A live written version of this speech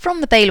From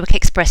the Bailiwick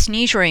Express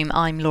newsroom,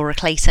 I'm Laura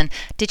Clayton.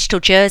 Digital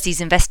Jersey's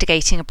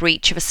investigating a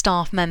breach of a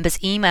staff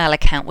member's email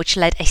account which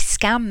led a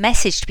scam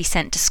message to be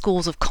sent to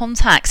scores of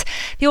contacts.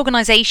 The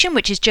organisation,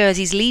 which is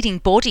Jersey's leading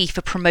body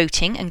for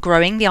promoting and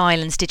growing the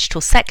island's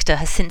digital sector,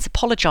 has since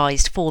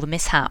apologised for the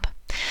mishap.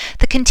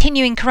 The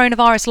continuing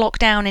coronavirus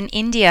lockdown in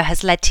India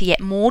has led to yet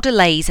more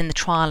delays in the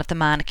trial of the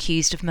man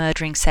accused of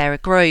murdering Sarah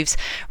Groves.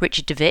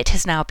 Richard DeWitt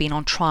has now been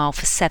on trial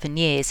for 7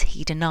 years.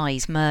 He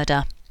denies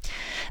murder.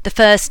 The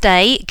first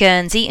day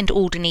Guernsey and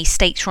Alderney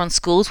state-run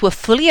schools were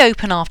fully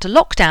open after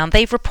lockdown,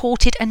 they've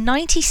reported a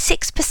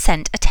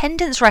 96%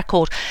 attendance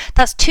record.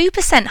 That's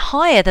 2%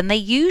 higher than they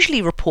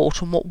usually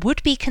report on what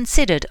would be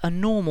considered a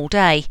normal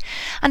day.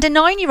 And a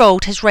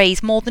 9-year-old has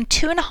raised more than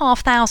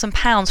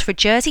 £2,500 for a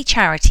Jersey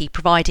charity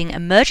providing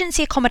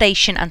emergency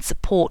accommodation and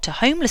support to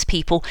homeless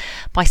people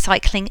by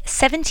cycling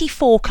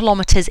 74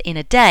 kilometres in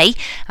a day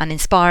and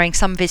inspiring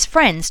some of his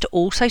friends to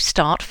also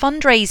start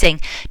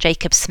fundraising.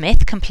 Jacob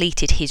Smith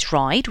completed his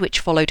ride,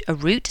 which followed a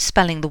route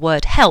spelling the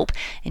word help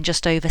in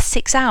just over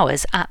 6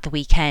 hours at the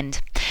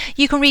weekend.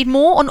 You can read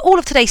more on all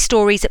of today's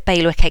stories at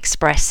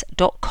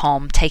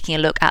bailiwickexpress.com. Taking a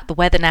look at the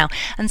weather now,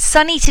 and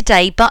sunny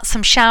today but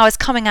some showers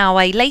coming our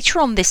way later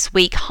on this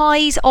week,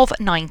 highs of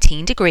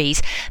 19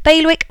 degrees.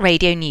 Bailiwick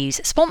Radio News,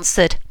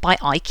 sponsored by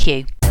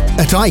IQ.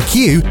 At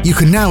IQ, you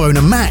can now own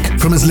a Mac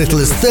from as little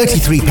as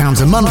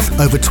 £33 a month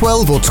over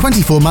 12 or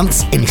 24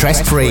 months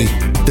interest-free.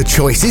 The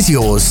choice is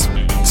yours.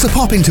 So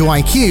pop into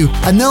IQ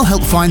and they'll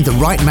help find the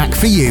right Mac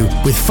for you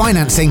with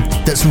financing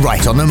that's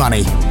right on the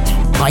money.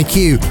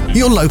 IQ,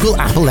 your local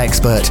Apple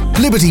expert.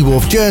 Liberty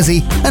Wharf,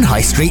 Jersey and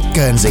High Street,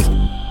 Guernsey.